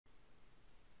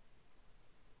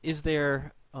is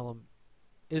there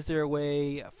a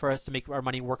way for us to make our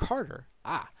money work harder?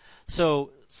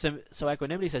 So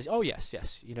equanimity says, oh yes,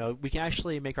 yes, we can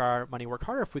actually make our money work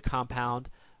harder if we compound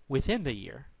within the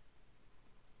year.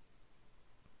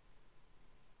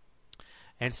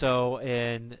 And so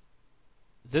in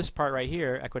this part right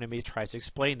here, equanimity tries to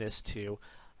explain this to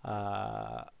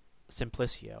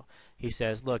Simplicio. He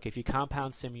says, look, if you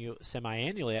compound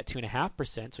semi-annually at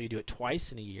 2.5%, so you do it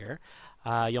twice in a year,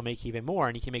 you'll make even more,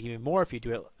 and you can make even more if you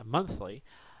do it monthly.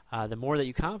 The more that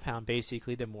you compound,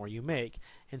 basically, the more you make.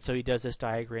 And so he does this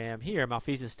diagram here.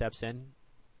 Malfeasance steps in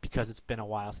because it's been a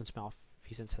while since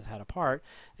Malfeasance has had a part.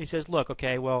 And he says, look,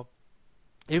 okay, well,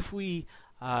 if we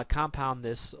compound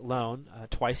this loan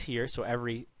twice here, so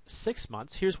every 6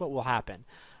 months, here's what will happen.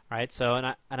 Right, so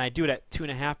and I do it at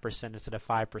 2.5% instead of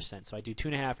 5%. So I do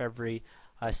 2.5 every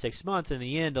 6 months. In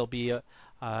the end, it'll be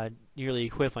nearly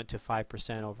equivalent to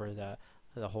 5% over the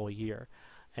whole year.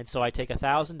 And so I take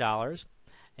 $1,000,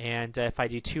 and if I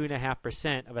do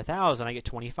 2.5% of 1,000, I get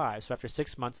 25. So after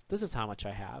 6 months, this is how much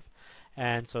I have.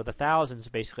 And so the thousands,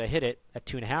 basically, I hit it at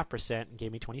 2.5% and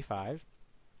gave me 25.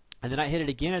 And then I hit it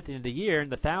again at the end of the year, and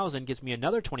the 1,000 gives me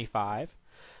another 25.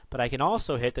 But I can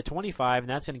also hit the 25, and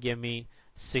that's going to give me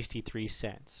 63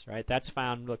 cents, right? That's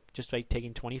found, look, just like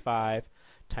taking 25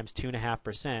 times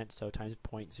 2.5%, so times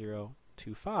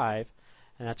 0.025,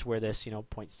 and that's where this,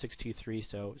 0.623,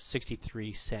 so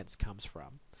 63 cents comes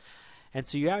from. And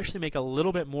so you actually make a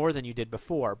little bit more than you did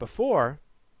before. Before,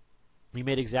 you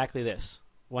made exactly this,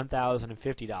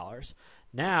 $1,050.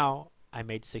 Now, I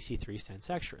made 63 cents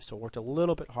extra, so it worked a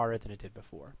little bit harder than it did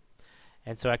before.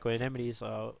 And so equanimity's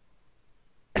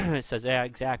it says, yeah,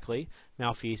 exactly,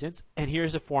 malfeasance. And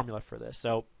here's a formula for this.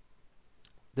 So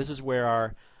this is where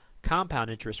our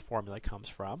compound interest formula comes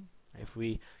from. If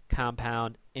we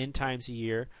compound n times a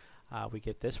year, we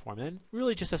get this formula. And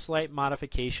really just a slight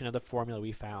modification of the formula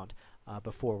we found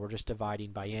before. We're just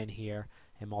dividing by n here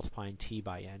and multiplying t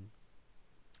by n.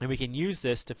 And we can use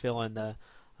this to fill in the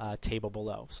table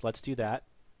below. So let's do that.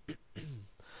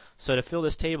 So to fill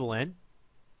this table in,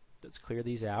 let's clear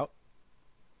these out.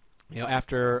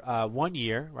 After 1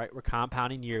 year, right, we're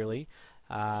compounding yearly.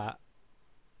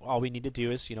 All we need to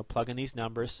do is, plug in these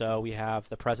numbers. So we have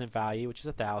the present value, which is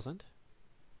 1,000,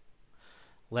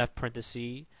 left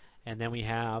parenthesis, and then we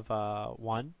have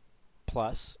 1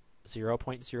 plus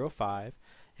 0.05.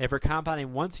 If we're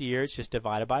compounding once a year, it's just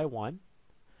divided by 1,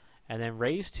 and then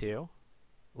raised to,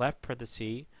 left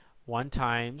parenthesis, 1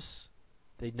 times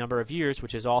the number of years,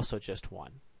 which is also just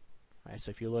 1. Right,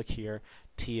 so if you look here,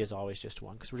 t is always just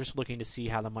 1 because we're just looking to see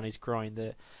how the money's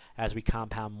growing as we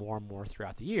compound more and more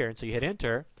throughout the year. And so you hit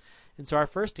enter, and so our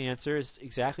first answer is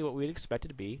exactly what we'd expect it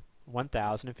to be,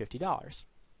 $1,050.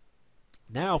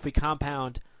 Now if we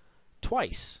compound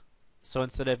twice, so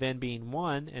instead of n being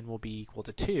 1, n will be equal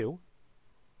to 2.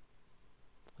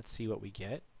 Let's see what we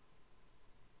get.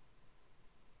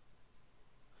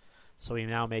 So we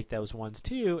now make those ones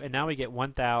 2, and now we get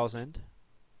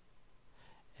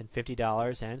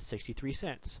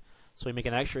 $1,050.63. So we make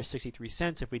an extra 63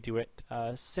 cents if we do it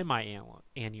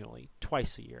semi-annually,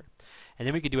 twice a year. And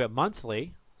then we could do it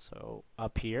monthly. So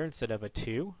up here, instead of a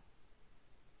 2,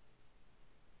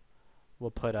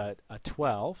 we'll put a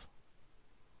 12.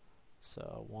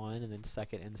 So 1, and then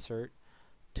second insert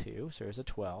 2. So there's a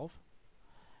 12.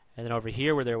 And then over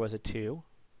here where there was a 2,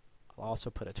 I'll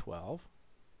also put a 12.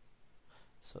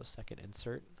 So second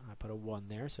insert, I put a 1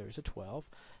 there, so there's a 12.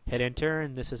 Hit enter,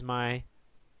 and this is my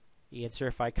answer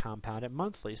if I compound it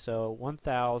monthly. So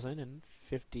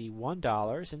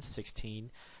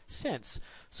 $1,051.16.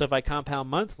 So if I compound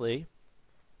monthly,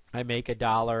 I make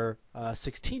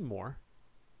 $1.16 more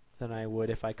than I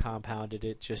would if I compounded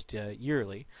it just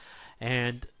yearly.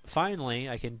 And finally,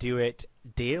 I can do it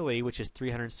daily, which is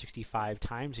 365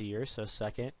 times a year. So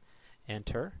second,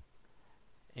 enter.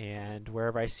 And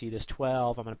wherever I see this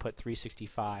 12, I'm going to put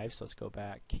 365. So let's go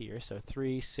back here. So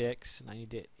 3, 6, and I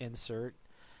need to insert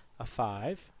a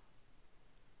 5.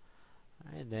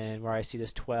 And then where I see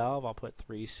this 12, I'll put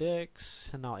 3, 6,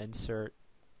 and I'll insert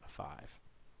a 5.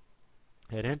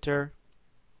 Hit enter,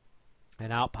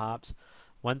 and out pops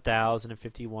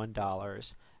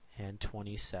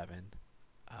 $1,051.27.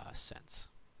 All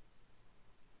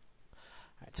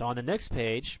right, so on the next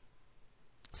page,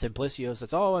 Simplicio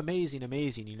says, "Oh, amazing,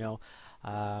 amazing!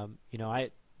 The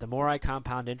more I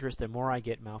compound interest, the more I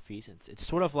get malfeasance. It's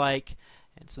sort of like,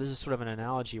 and so this is sort of an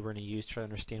analogy we're going to use to try to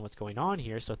understand what's going on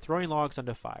here. So throwing logs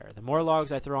onto fire. The more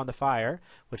logs I throw on the fire,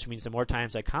 which means the more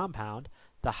times I compound,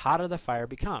 the hotter the fire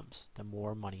becomes, the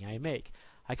more money I make.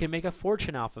 I can make a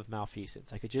fortune off of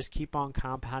malfeasance. I could just keep on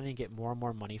compounding and get more and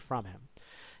more money from him."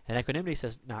 And equanimity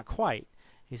says, "Not quite."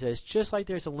 He says, just like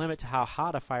there's a limit to how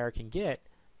hot a fire can get,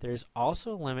 there's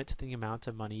also a limit to the amount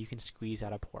of money you can squeeze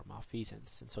out of poor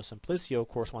malfeasance. And so Simplicio, of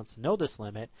course, wants to know this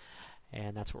limit,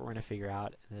 and that's what we're going to figure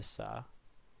out in this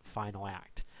final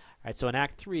act. All right, so in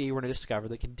Act 3, we're going to discover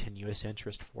the continuous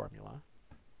interest formula.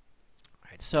 All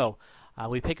right, so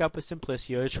we pick up with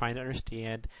Simplicio trying to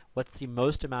understand what's the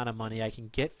most amount of money I can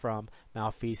get from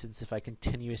malfeasance if I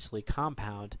continuously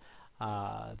compound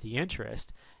the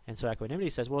interest. And so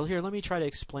equanimity says, well, here, let me try to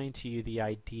explain to you the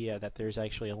idea that there's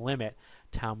actually a limit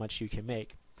to how much you can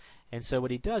make. And so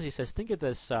what he does, he says, think of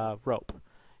this rope.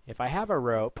 If I have a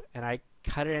rope and I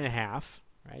cut it in half,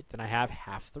 right, then I have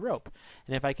half the rope.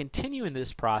 And if I continue in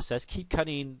this process, keep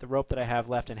cutting the rope that I have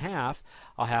left in half,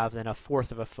 I'll have then a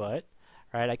fourth of a foot.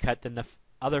 Right, I cut then the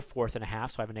other fourth and a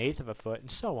half, so I have an eighth of a foot, and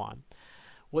so on.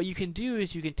 What you can do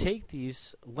is you can take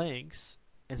these lengths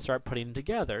and start putting them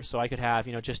together. So I could have,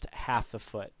 just half the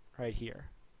foot right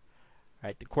here.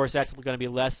 Right, of course, that's going to be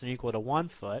less than or equal to 1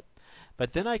 foot.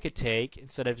 But then I could take,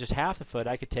 instead of just half the foot,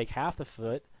 I could take half the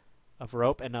foot of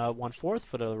rope and 1/4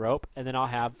 foot of the rope, and then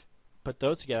I'll put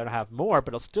those together and I'll have more,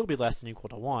 but it'll still be less than or equal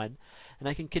to 1. And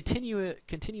I can continue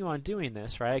on doing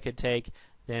this. Right, I could take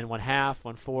then 1/2,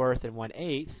 1/4, and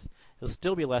 1/8. It'll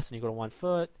still be less than or equal to 1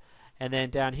 foot. And then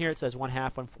down here it says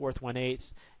 1/2, 1/4,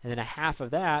 1/8, and then a half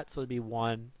of that, so it'll be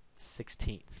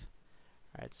 1/16.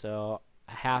 All right, so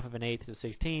a half of an eighth is a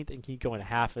 16th, and keep going. A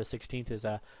half of a 16th is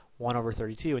a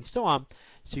 1/32, and so on.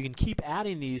 So you can keep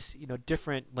adding these,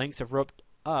 different lengths of rope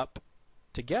up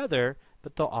together,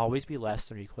 but they'll always be less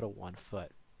than or equal to 1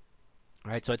 foot.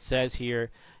 All right, so it says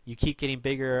here you keep getting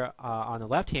bigger on the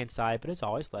left-hand side, but it's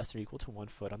always less than or equal to 1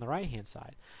 foot on the right-hand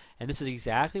side. And this is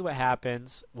exactly what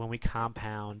happens when we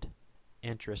compound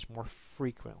interest more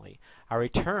frequently. Our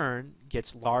return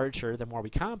gets larger the more we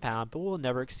compound, but we'll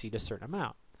never exceed a certain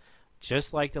amount.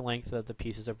 Just like the length of the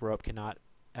pieces of rope cannot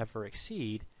ever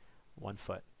exceed 1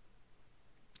 foot.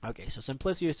 Okay, so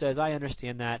Simplicio says, I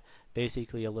understand that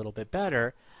basically a little bit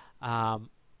better. But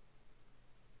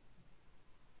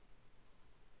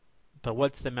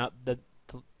what's the amount?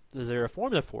 Is there a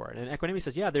formula for it? And equanimity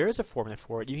says, yeah, there is a formula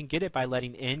for it. You can get it by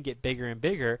letting n get bigger and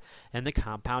bigger in the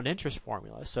compound interest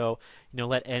formula. So,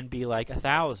 let n be like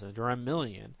 1,000 or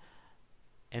 1,000,000.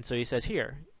 And so he says,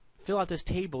 here, fill out this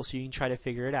table so you can try to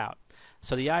figure it out.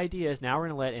 So the idea is now we're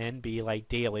going to let n be like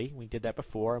daily. We did that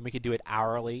before, and we could do it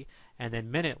hourly and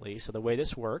then minutely. So the way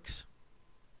this works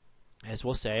is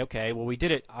we'll say, okay, well, we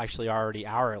did it actually already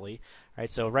hourly, right?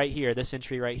 So right here, this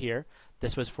entry right here,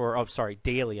 this was for,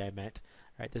 daily I meant.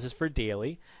 Right, this is for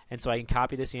daily, and so I can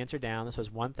copy this answer down. This was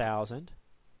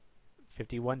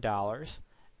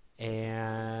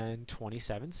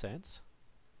 $1,051.27.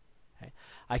 Okay.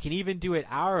 I can even do it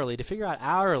hourly. To figure out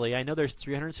hourly, I know there's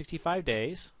 365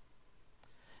 days,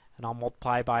 and I'll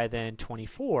multiply by then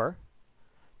 24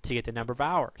 to get the number of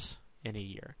hours in a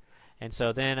year. And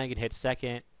so then I can hit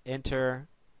second enter,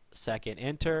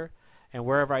 and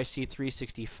wherever I see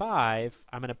 365,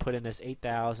 I'm going to put in this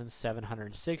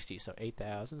 8,760. So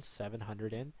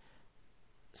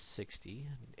 8,760.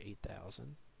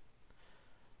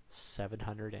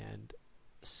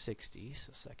 8,760.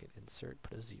 So second insert,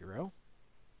 put a 0.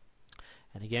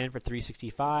 And again, for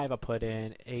 365, I'll put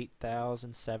in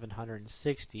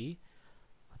 8,760.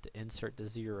 I'll have to insert the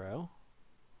 0.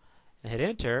 And hit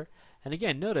enter. And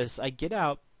again, notice I get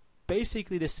out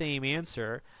basically the same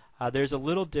answer. There's a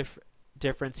little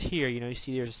difference here. You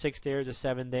see there's a 6 there, there's a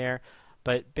 7 there,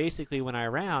 but basically when I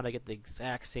round I get the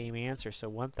exact same answer, so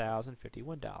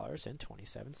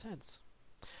 $1,051.27.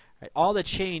 Right, all the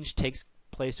change takes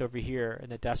place over here in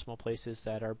the decimal places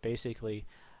that are basically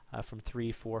from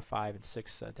 3, 4, 5, and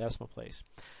 6 decimal place.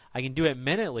 I can do it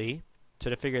minutely,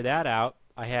 so to figure that out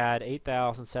I had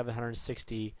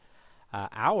 8,760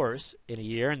 hours in a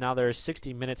year, and now there's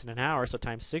 60 minutes in an hour, so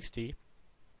times 60.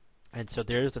 And so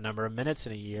there's the number of minutes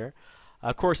in a year.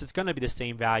 Of course, it's going to be the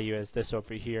same value as this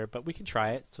over here, but we can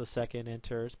try it. So second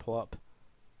enters, pull up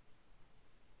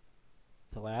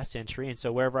the last entry. And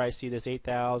so wherever I see this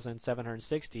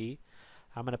 8,760,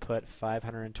 I'm going to put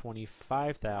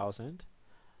 525,000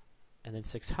 and then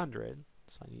 600.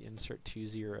 So I need to insert 2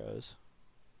 zeros.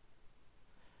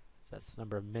 So that's the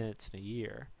number of minutes in a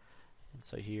year. And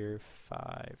so here,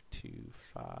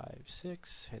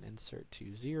 5256, and insert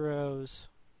 2 zeros.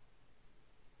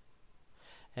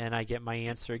 And I get my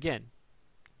answer again.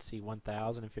 See,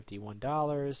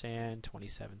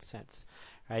 $1,051.27.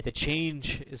 Right, the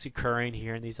change is occurring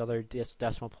here in these other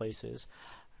decimal places,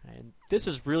 and this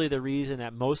is really the reason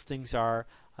that most things are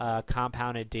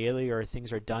compounded daily, or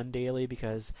things are done daily,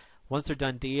 because once they're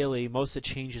done daily, most of the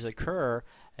changes occur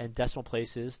in decimal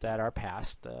places that are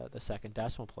past the second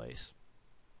decimal place.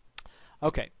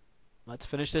 Okay, let's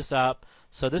finish this up.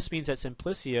 So this means that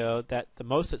Simplicio, that the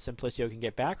most that Simplicio can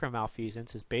get back from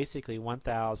malfeasance is basically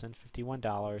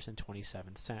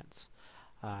 $1,051.27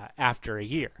 after a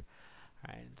year.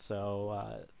 All right,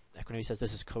 so Equanimity says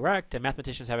this is correct, and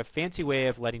mathematicians have a fancy way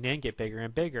of letting n get bigger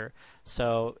and bigger.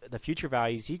 So the future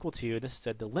value is equal to, and this is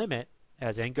said, the limit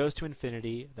as n goes to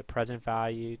infinity, the present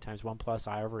value times 1 plus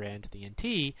I over n to the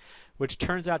nt, which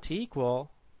turns out to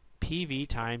equal PV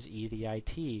times e to the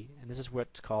it. And this is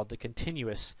what's called the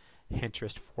continuous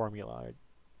interest formula.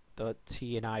 The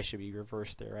t and I should be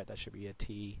reversed there, right? That should be a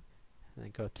t and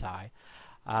then go to I.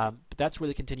 But that's where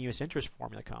the continuous interest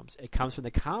formula comes. It comes from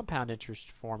the compound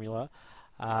interest formula,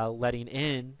 letting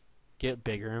n get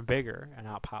bigger and bigger, and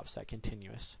out pops that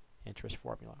continuous interest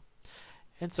formula.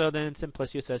 And so then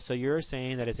Simplicio says, so you're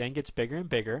saying that as n gets bigger and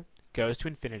bigger, goes to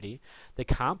infinity, the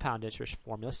compound interest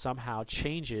formula somehow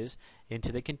changes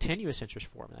into the continuous interest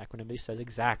formula. Equanimity says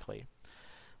exactly.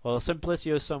 Well,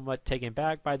 Simplicio is somewhat taken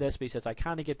back by this, but he says, I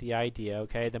kind of get the idea,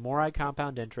 okay? The more I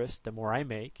compound interest, the more I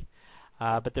make.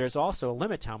 But there's also a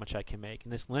limit to how much I can make,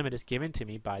 and this limit is given to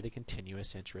me by the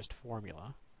continuous interest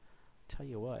formula. Tell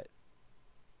you what.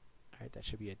 All right, that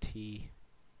should be a t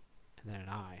and then an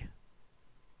I.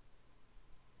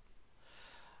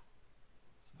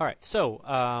 All right, so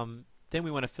then we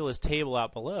want to fill this table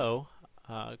out below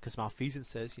because malfeasance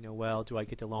says, well, do I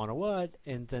get the loan or what?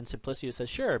 And then Simplicio says,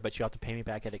 sure, but you have to pay me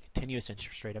back at a continuous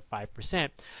interest rate of 5%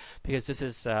 because this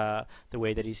is the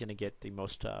way that he's going to get the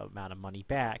most amount of money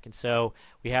back. And so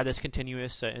we have this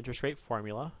continuous interest rate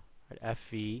formula, right?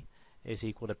 FV is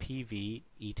equal to PV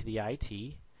e to the IT,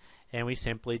 and we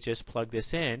simply just plug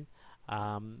this in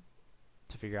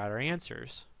to figure out our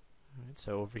answers. All right,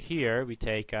 so over here we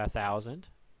take 1,000.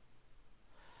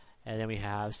 And then we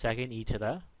have second e to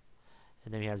the,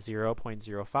 and then we have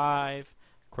 0.05, of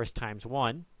course, times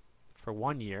 1 for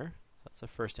 1 year. That's the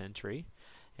first entry.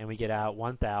 And we get out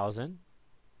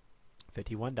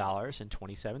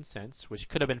 $1,051.27, which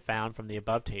could have been found from the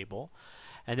above table.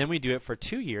 And then we do it for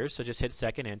 2 years, so just hit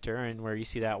second enter, and where you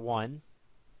see that 1,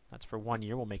 that's for 1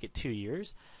 year, we'll make it 2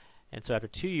 years. And so after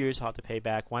 2 years, I'll have to pay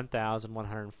back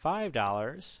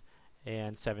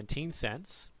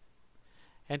 $1,105.17.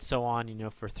 And so on,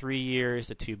 for 3 years,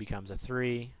 the 2 becomes a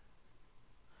 3.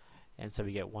 And so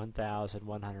we get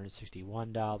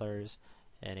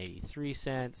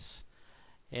 $1,161.83.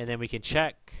 And then we can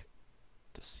check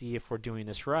to see if we're doing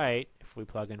this right. If we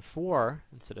plug in 4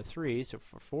 instead of 3, so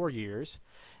for 4 years,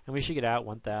 and we should get out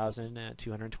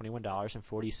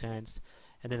 $1,221.40.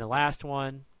 And then the last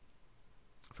one,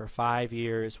 for 5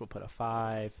 years, we'll put a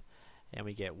 5, and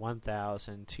we get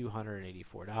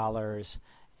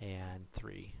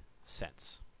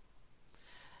 $1,284.03.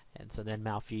 And so then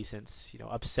malfeasance,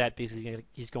 upset because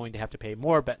he's going to have to pay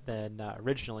more than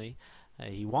originally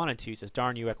he wanted to. He says,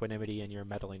 darn you, Equanimity, and your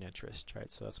meddling interest.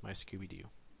 Right? So that's my Scooby-Doo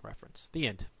reference. The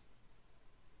end.